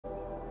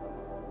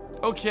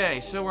Okay,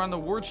 so we're on the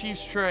War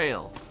Chief's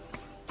trail.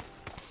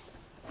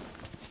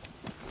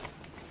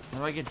 How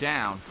do I get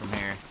down from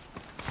here?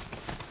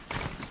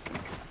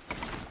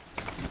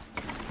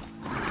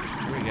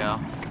 Here we go.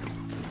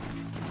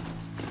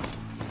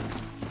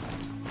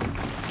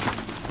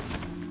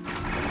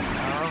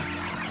 Oh.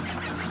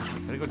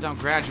 Gotta go down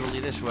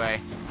gradually this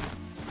way.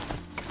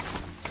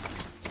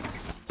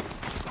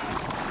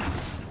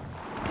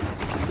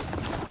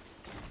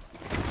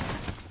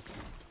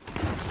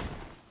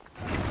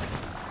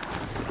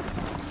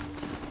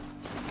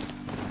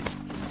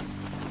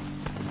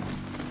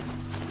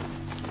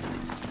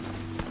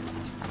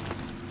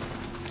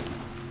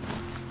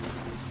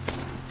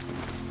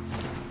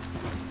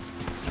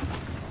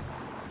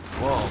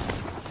 Whoa.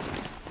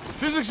 The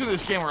physics in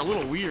this game are a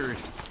little weird.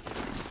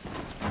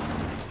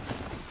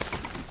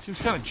 Seems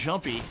kind of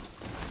jumpy.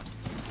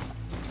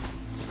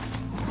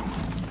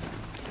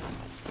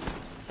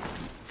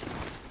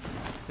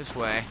 This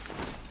way.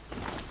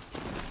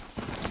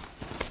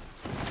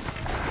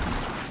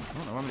 I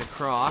don't know where I'm gonna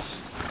cross.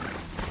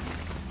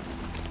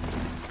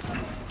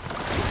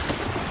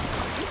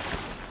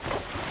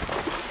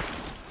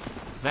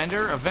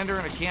 Vendor? A vendor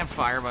and a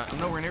campfire, but I'm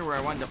nowhere near where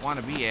I want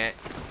to be at.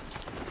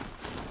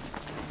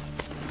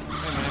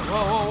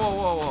 Whoa, whoa, whoa,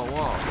 whoa, whoa,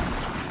 whoa.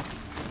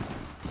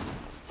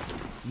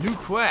 New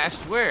quest?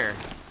 Where?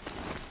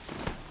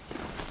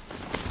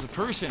 There's a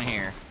person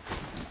here.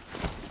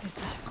 Is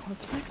that a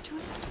corpse next to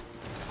it?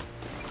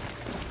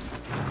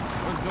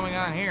 What's going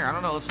on here? I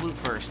don't know. Let's loot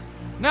first.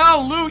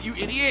 No, loot, you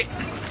idiot!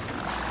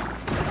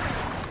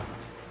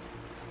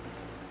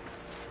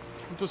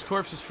 Loot those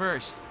corpses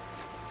first.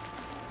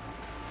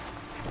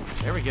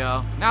 There we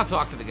go. Now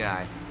talk to the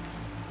guy.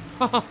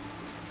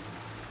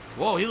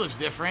 Whoa, he looks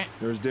different.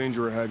 There's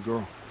danger ahead,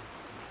 girl.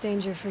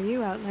 Danger for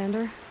you,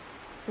 Outlander.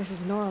 This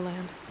is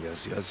Noraland.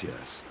 Yes, yes,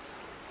 yes.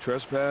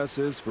 Trespass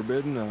is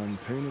forbidden on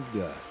pain of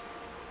death.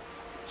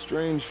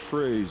 Strange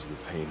phrase, the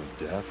pain of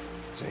death.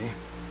 See?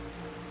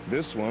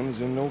 This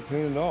one's in no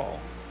pain at all.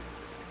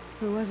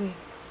 Who was he?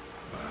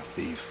 A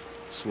thief,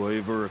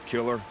 slaver, a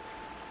killer.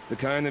 The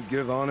kind that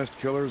give honest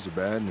killers a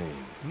bad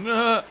name.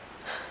 Nah.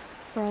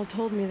 Farrell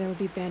told me there would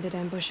be bandit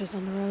ambushes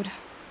on the road.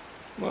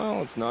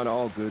 Well, it's not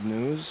all good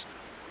news.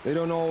 They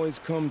don't always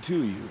come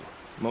to you.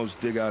 Most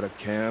dig out of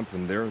camp,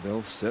 and there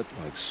they'll sit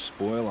like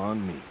spoil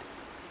on meat.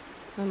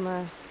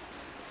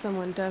 Unless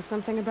someone does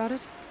something about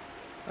it?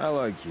 I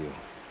like you.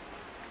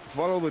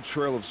 Follow the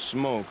trail of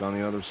smoke on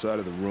the other side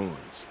of the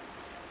ruins.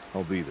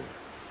 I'll be there.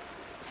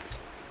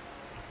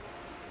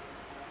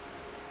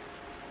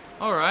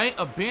 Alright,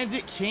 a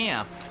bandit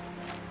camp.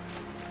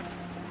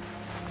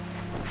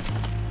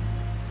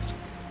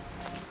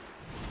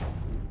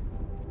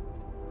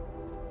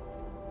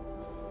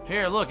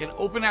 Here, look, an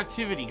open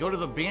activity. Go to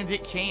the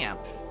bandit camp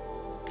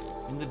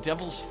in the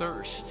Devil's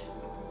Thirst.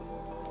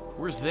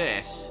 Where's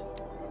this?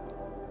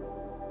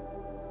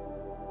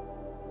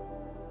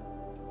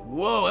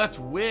 Whoa, that's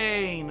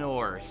way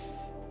north.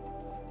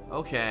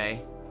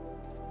 Okay.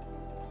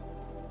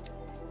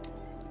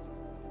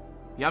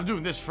 Yeah, I'm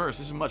doing this first.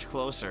 This is much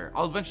closer.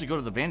 I'll eventually go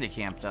to the bandit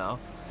camp, though.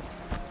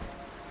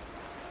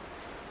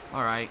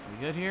 Alright,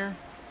 we good here?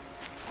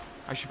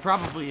 I should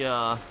probably,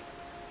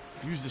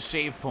 use the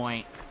save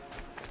point.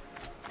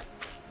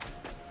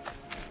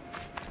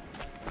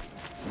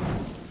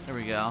 There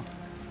we go.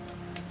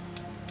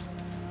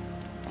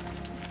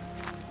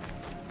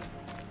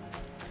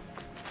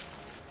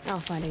 I'll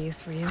find a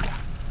use for you.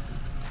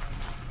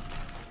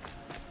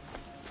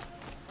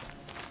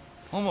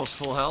 Almost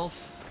full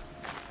health.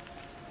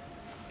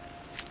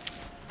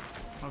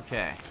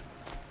 Okay.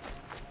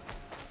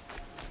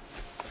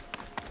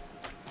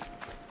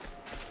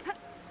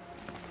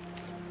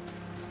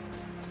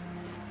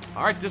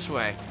 Alright, this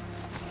way.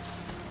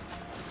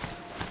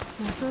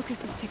 My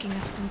focus is picking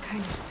up some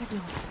kind of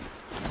signal.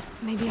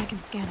 Maybe I can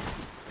scan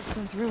it.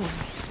 Those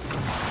ruins.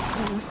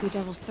 That must be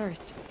Devil's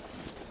Thirst.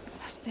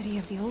 A city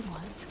of the old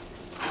ones.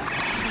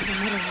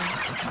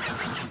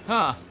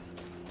 Huh.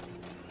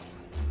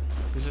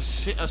 There's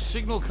a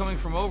signal coming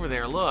from over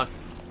there, look.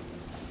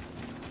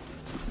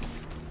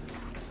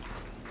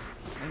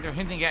 I think they're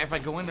hinting at if I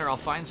go in there, I'll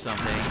find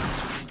something.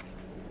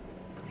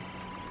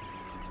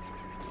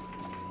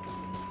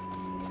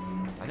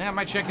 I think I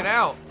might check it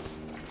out.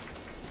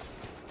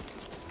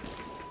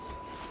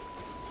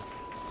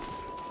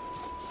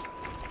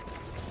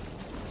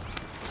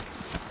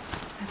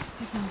 That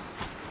signal.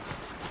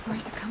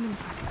 Where's it coming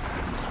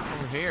from?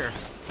 Over here.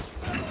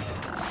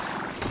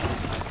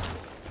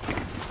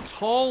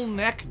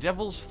 Tallneck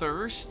Devil's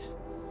Thirst?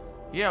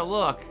 Yeah,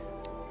 look.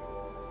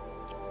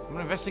 I'm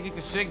gonna investigate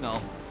the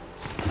signal.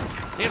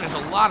 Damn, there's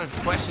a lot of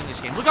quests in this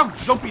game. Look how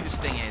jumpy this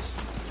thing is.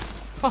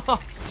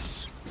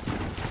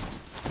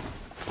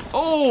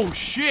 Oh,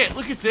 shit.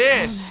 Look at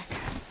this.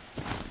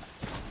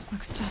 Tallneck.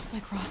 Looks just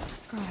like Ross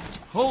described.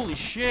 Holy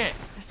shit.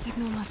 The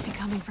signal must be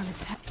coming from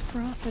its head.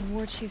 Ross said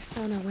War Chief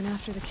Sona went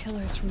after the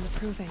killers from the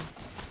Proving.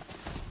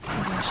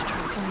 Maybe I should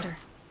try to find her.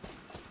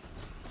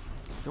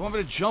 They want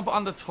me to jump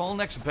on the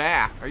Tallneck's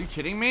back. Are you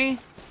kidding me?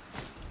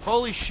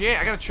 Holy shit,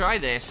 I gotta try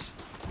this.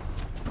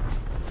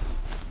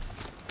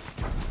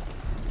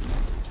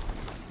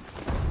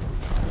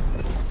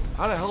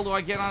 How the hell do I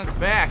get on its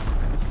back?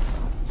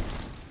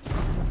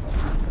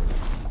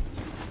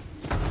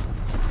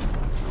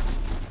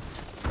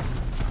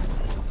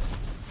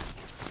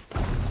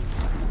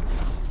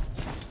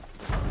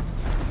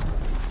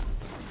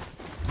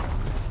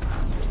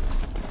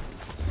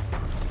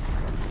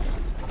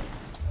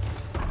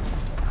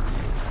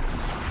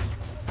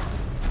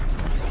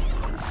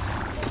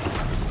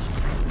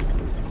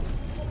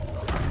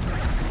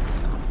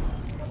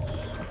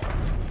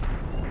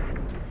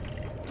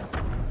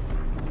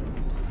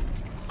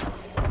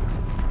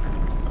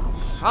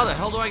 How the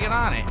hell do I get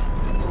on it?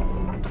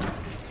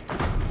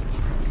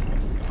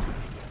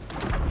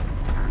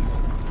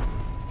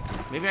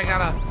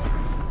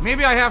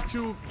 Maybe I have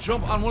to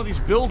jump on one of these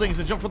buildings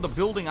and jump from the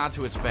building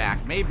onto its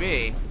back.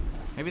 Maybe.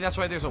 Maybe that's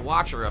why there's a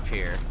watcher up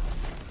here.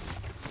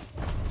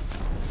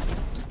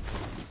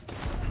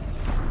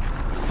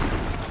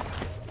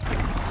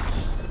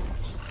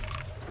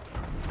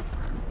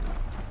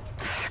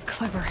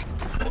 Clever.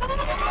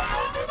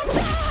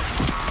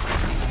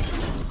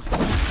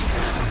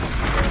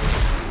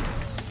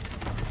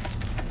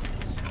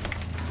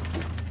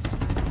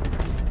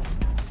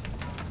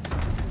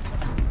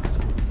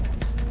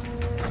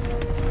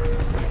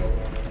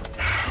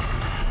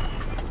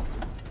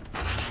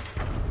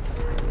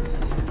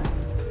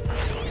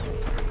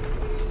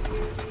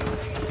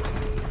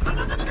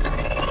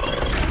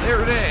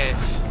 There it is.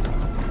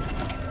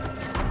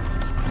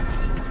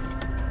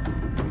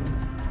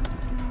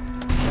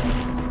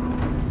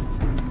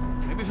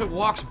 Maybe if it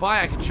walks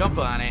by, I can jump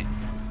on it.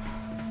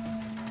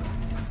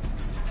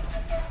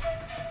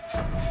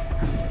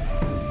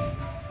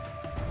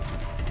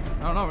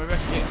 I don't know, maybe I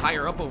can get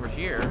higher up over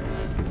here.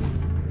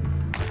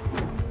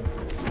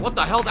 What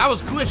the hell? That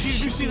was glitchy.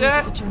 Did you see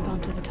that? To jump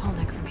onto the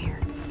Tallneck from here.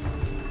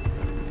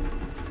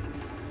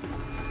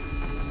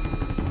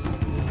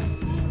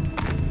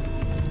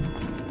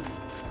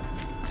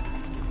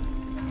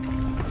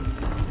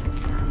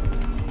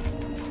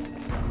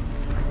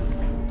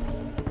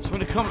 So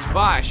when it comes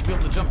by, I should be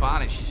able to jump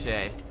on it, she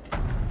said.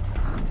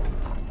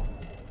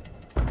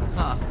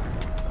 Huh.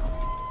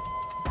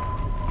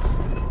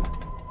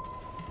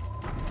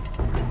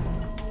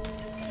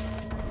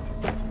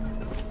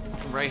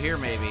 Right here,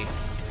 maybe.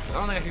 I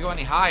don't think I can go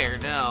any higher,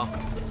 no.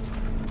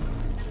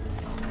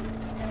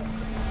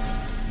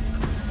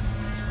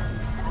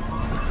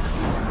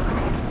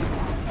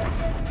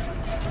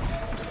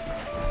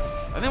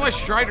 I think my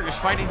Strider is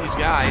fighting these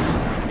guys.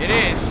 It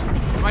is.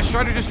 My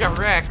Strider just got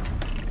wrecked.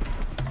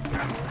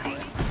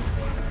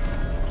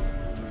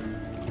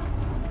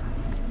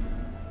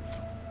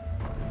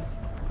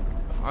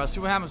 Alright, let's see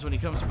what happens when he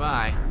comes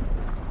by.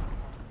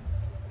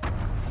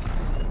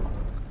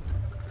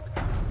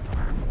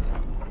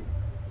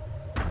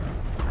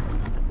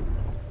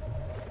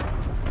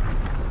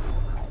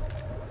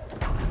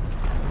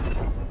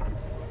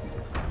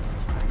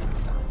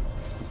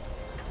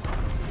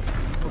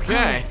 Okay.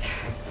 Right.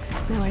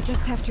 Now I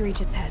just have to reach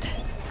its head.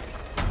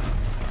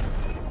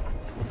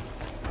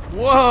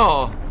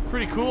 Whoa!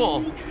 Pretty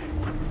cool.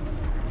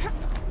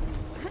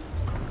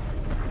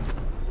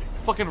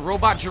 Fucking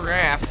robot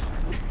giraffe.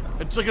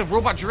 It's like a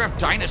robot giraffe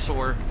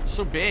dinosaur. It's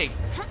so big.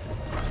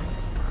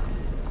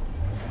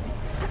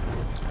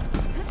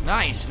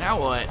 Nice. Now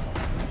what?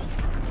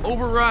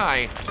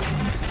 Override.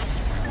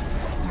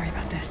 Sorry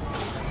about this.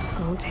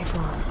 It won't take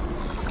long.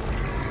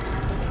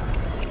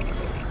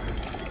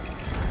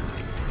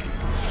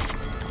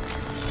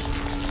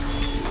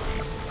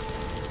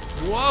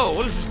 Whoa,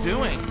 what is this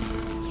doing? It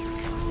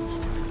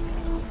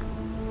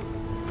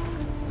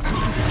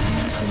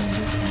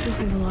remembers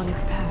everything along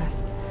its path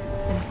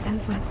and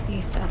sends what it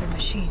sees to other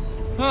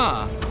machines.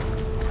 Huh.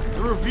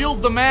 It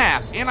revealed the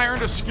map, and I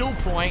earned a skill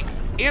point,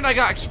 and I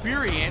got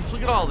experience.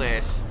 Look at all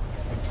this.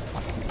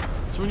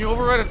 So when you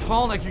override a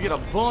Tallneck, you get a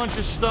bunch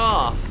of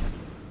stuff.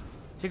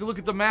 Take a look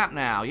at the map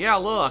now. Yeah,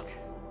 look.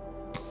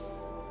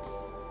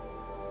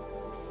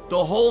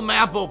 The whole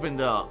map opened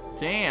up.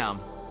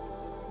 Damn.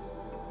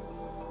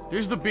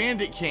 There's the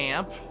bandit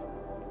camp.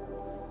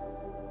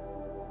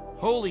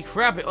 Holy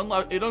crap, it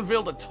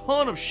unveiled a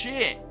ton of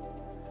shit.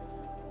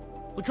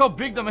 Look how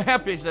big the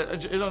map is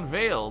that it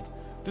unveiled.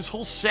 This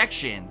whole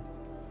section.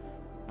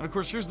 And of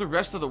course, here's the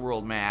rest of the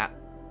world map.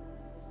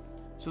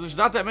 So there's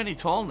not that many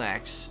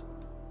Tallnecks.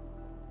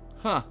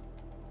 Huh.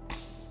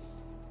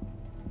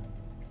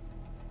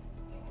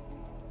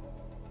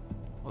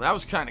 Well, that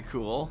was kind of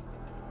cool.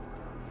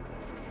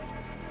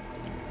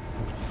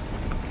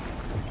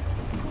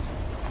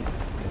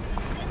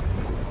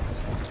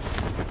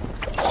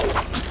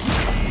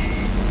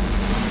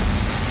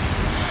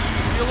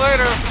 See you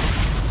later.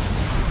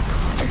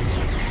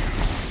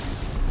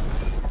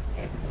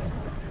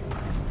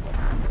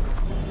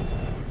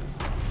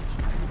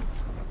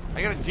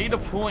 I got a data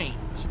point.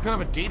 Some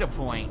kind of a data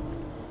point.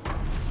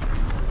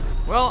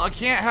 Well, I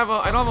can't have a...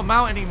 I don't have a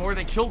mount anymore.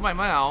 They killed my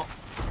mount.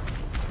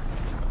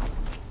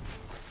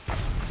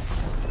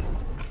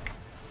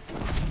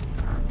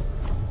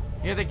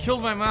 Yeah, they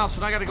killed my mount,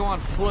 so now I gotta go on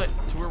foot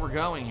to where we're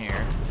going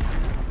here.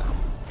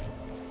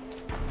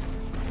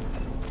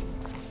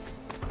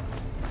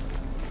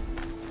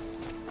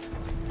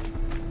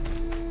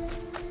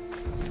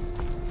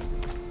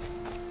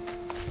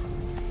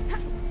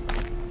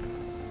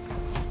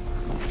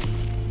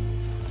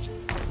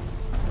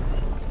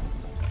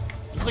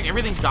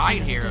 everything died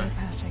Another here. day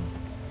passing.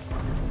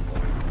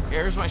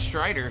 Here's my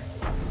Strider.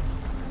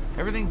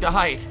 Everything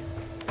died.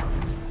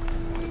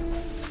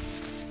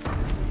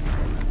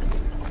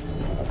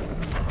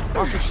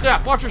 Watch your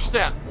step, watch your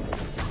step.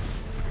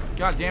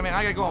 God damn it,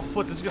 I gotta go on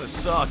foot. This is gonna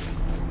suck.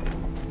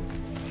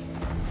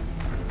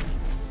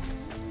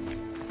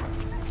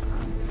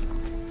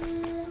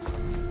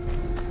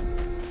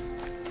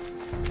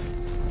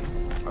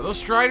 Are those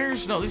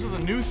Striders? No, these are the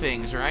new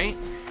things, right?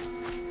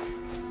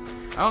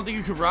 I don't think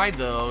you could ride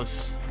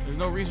those. There's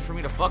no reason for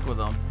me to fuck with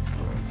them.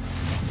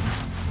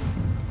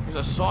 There's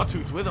a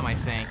sawtooth with them, I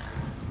think.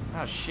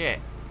 Oh, shit.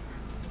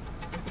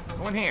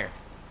 Go in here.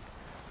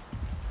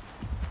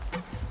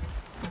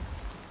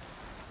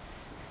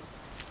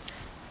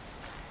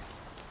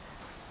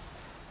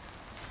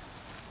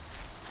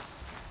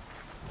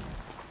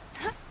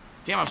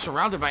 Damn, I'm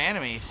surrounded by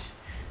enemies.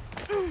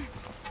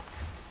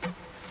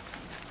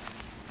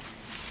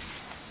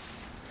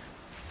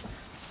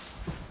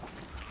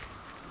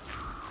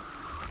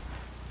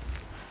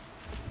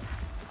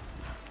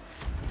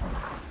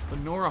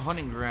 Lenora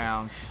hunting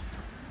grounds.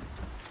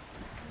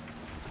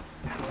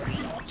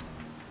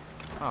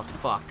 Oh,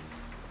 fuck.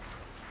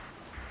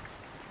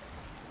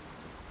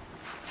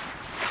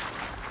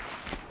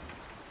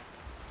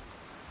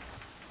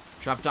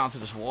 Drop down to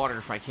this water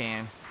if I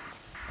can.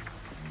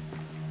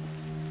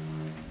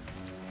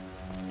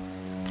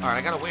 Alright,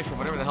 I gotta wait for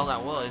whatever the hell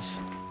that was.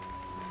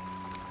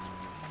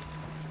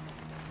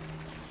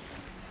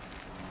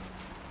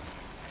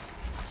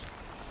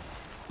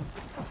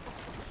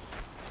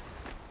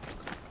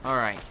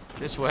 Alright,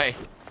 this way.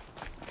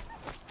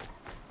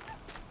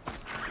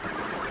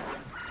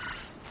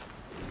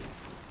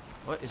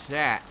 What is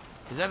that?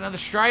 Is that another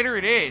Strider?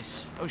 It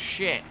is. Oh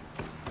shit.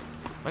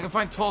 If I can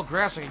find tall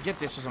grass, I can get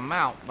this as a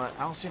mount, but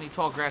I don't see any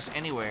tall grass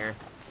anywhere.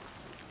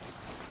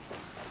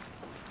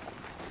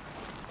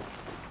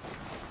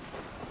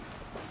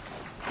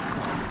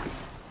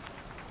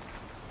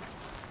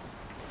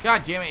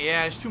 God damn it,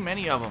 yeah, there's too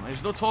many of them.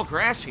 There's no tall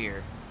grass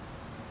here.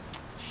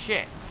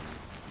 Shit.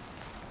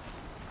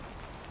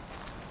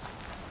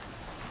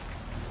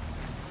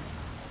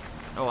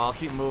 Oh, I'll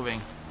keep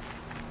moving.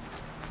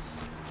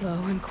 Low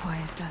and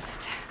quiet does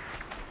it.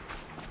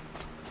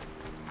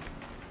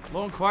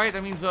 Low and quiet,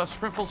 that means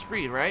sprint full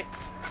speed, right?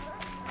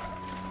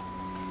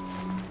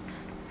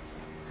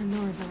 A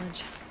Nora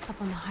village,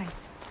 up on the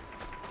heights.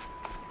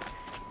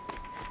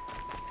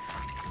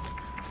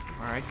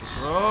 Alright, this.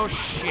 Oh,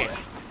 shit.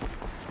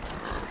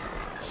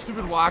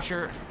 Stupid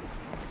watcher.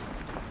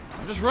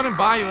 I'm just running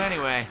by you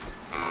anyway.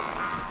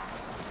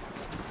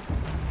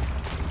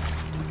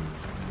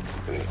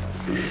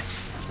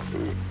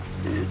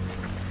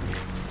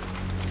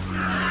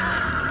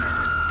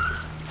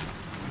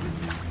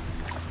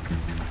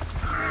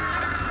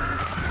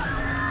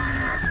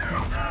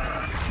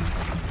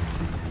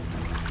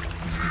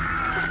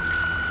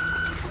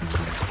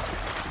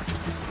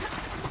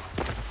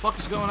 What the fuck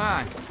is going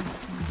on?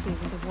 This must be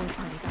where the war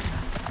party got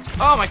massacred.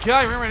 Oh my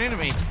god, you ran into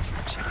me.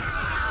 Destruction.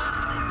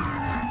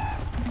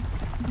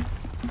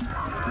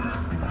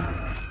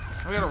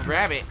 We got a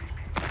rabbit.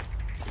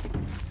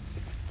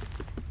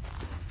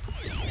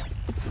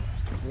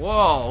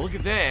 Whoa, look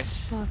at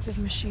this. Lots of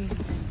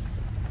machines.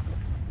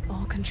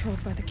 All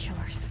controlled by the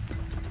killers.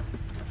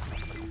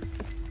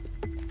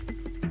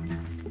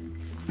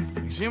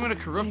 Examine a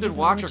corrupted Maybe the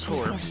Watcher war chief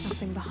left corpse.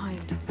 something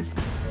behind.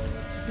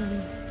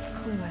 Some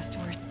clue as to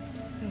where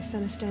they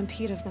sent a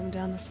stampede of them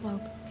down the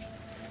slope.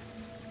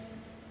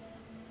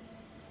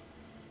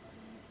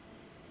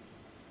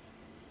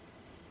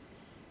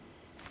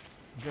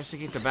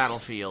 Investigate the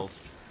battlefield.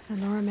 The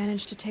Nora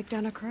managed to take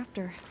down a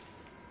corruptor.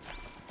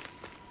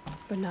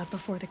 But not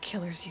before the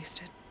killers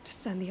used it to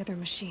send the other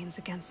machines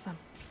against them.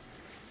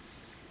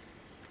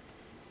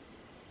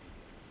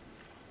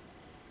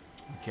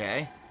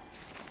 Okay.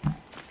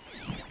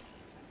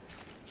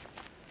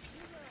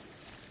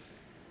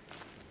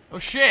 Oh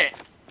shit!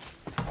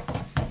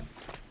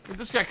 Where'd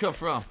this guy come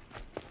from?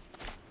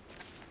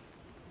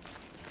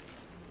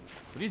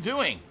 What are you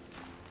doing?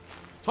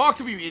 Talk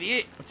to me, you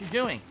idiot! What's he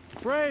doing?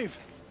 Brave,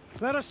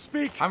 let us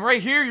speak. I'm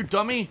right here, you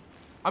dummy!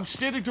 I'm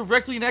standing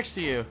directly next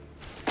to you.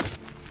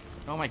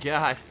 Oh my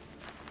god.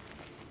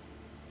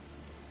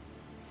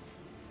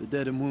 The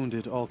dead and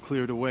wounded all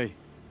cleared away.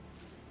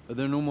 Are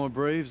there no more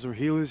Braves or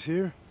healers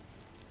here?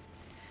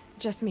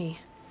 Just me.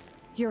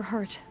 You're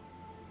hurt.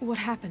 What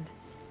happened?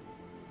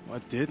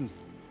 What didn't?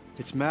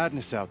 It's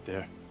madness out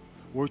there.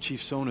 War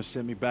Chief Sona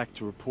sent me back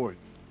to report.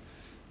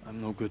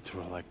 I'm no good to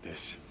her like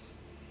this.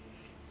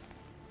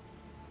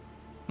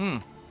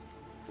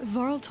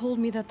 Varl told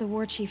me that the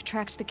war chief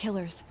tracked the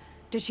killers.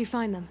 Did she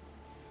find them?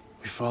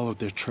 We followed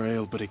their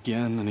trail, but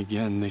again and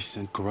again they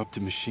sent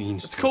corrupted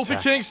machines It's to Kofi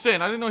attack.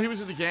 Kingston! I didn't know he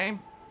was in the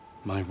game.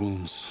 My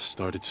wounds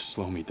started to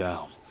slow me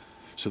down,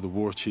 so the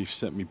war chief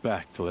sent me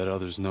back to let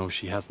others know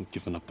she hasn't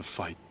given up the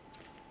fight.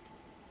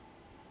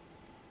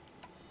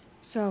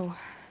 So,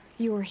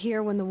 you were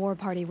here when the war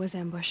party was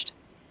ambushed?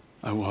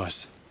 I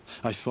was.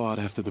 I thought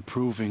after the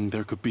proving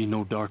there could be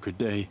no darker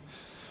day,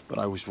 but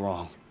I was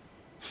wrong.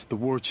 The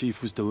war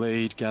chief was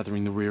delayed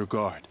gathering the rear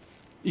guard.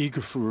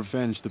 Eager for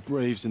revenge, the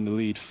braves in the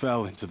lead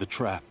fell into the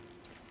trap.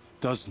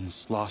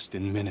 Dozens lost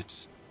in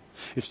minutes.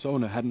 If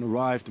Sona hadn't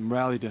arrived and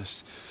rallied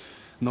us,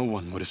 no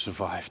one would have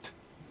survived.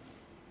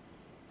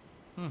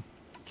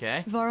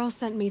 Okay. Varl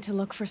sent me to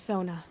look for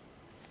Sona.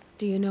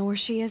 Do you know where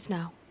she is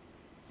now?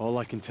 All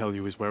I can tell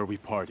you is where we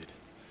parted.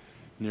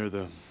 Near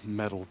the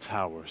metal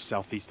tower,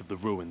 southeast of the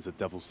ruins at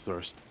Devil's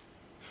Thirst.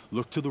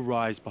 Look to the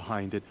rise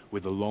behind it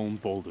with a lone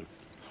boulder.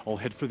 I'll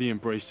head for the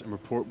embrace and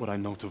report what I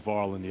know to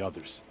Varl and the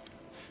others.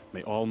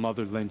 May All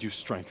Mother lend you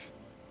strength.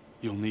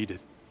 You'll need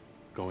it,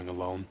 going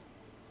alone.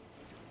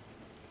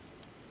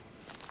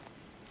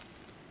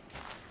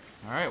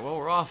 Alright, well,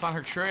 we're off on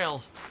her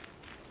trail.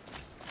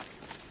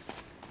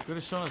 Go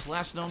to Sona's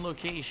last known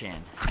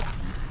location.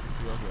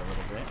 Heal here a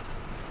little bit.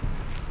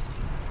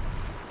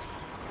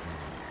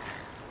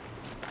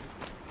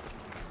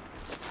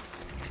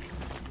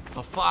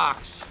 A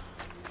fox.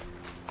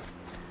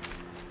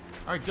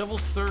 Alright,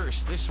 Devil's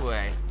Thirst, this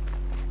way.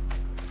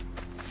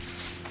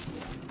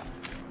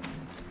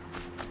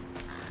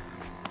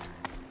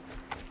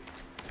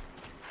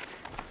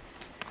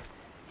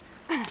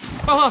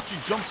 Oh, she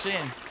jumps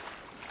in.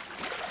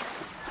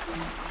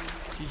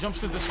 She jumps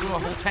through this room a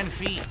whole 10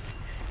 feet.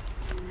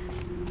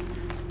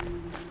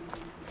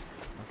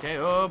 Okay,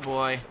 oh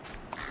boy.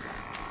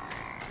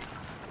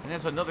 And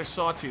that's another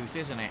sawtooth,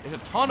 isn't it? There's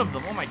a ton of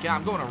them. Oh my god,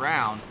 I'm going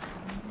around.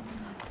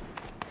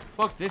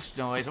 Fuck this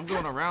noise. I'm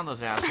going around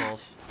those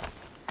assholes.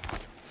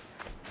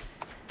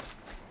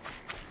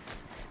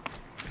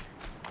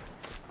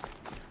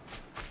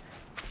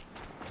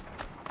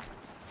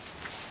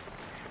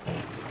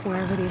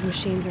 Wherever these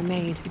machines are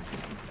made,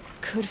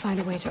 could find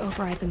a way to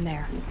override them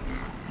there.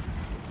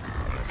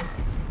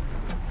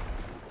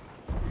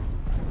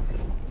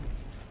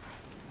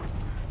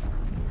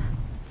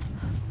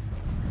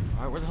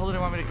 Alright, where the hell do they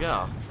want me to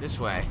go? This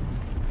way.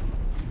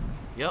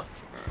 Yep.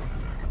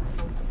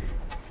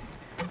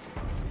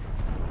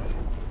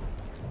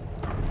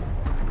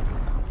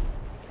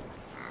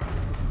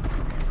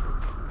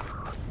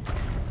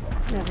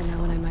 Never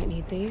know when I might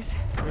need these.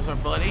 Here's our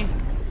buddy.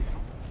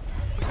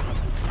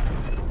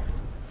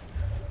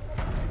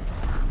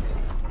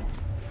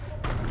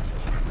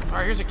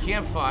 Alright, here's a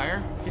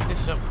campfire. Get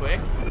this up quick.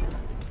 Here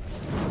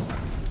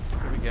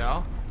we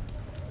go.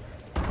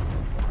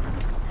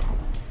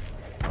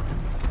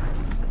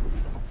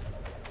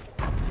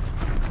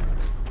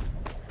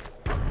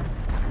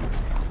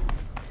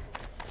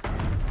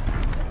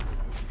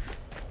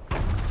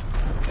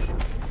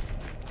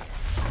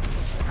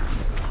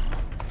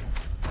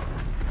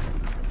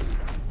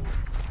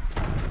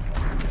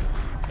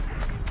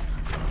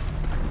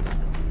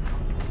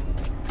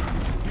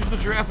 Use the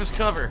giraffe as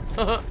cover.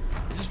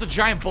 Is this the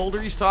giant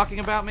boulder he's talking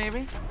about,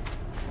 maybe?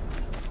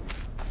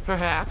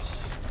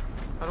 Perhaps.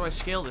 How do I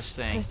scale this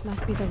thing? This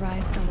must be the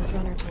rise Sona's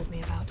runner told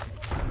me about.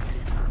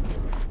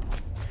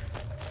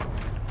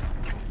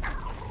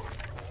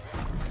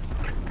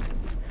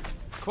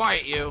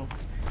 Quiet, you.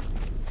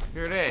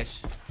 Here it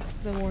is.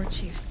 The war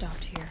chief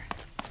stopped here.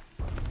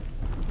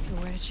 So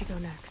where did she go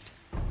next?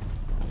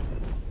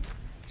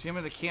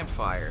 Examine the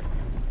campfire.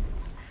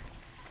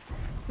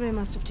 They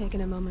must have taken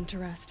a moment to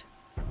rest.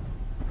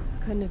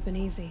 Couldn't have been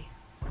easy,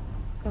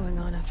 going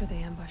on after the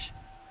ambush.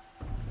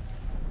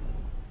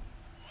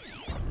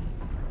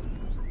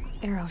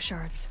 Arrow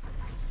shards.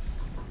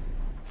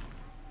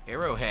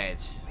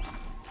 Arrowheads.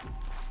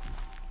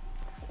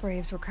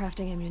 Braves were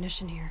crafting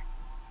ammunition here.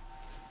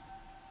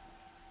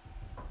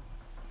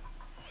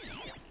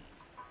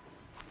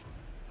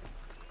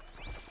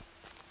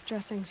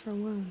 Dressings for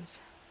wounds.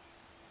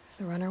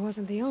 The runner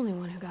wasn't the only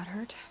one who got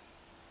hurt.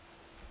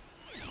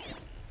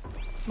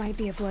 Might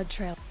be a blood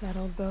trail. That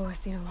old bow has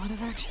seen a lot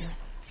of action.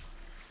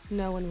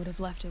 No one would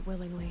have left it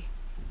willingly.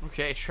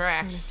 Okay,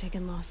 tracks. Sona's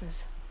taken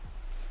losses.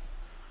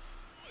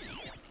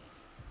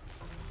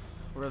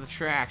 Where are the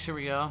tracks? Here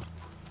we go.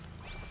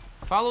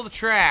 Follow the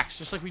tracks,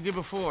 just like we did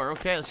before.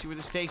 Okay, let's see where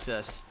this takes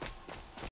us.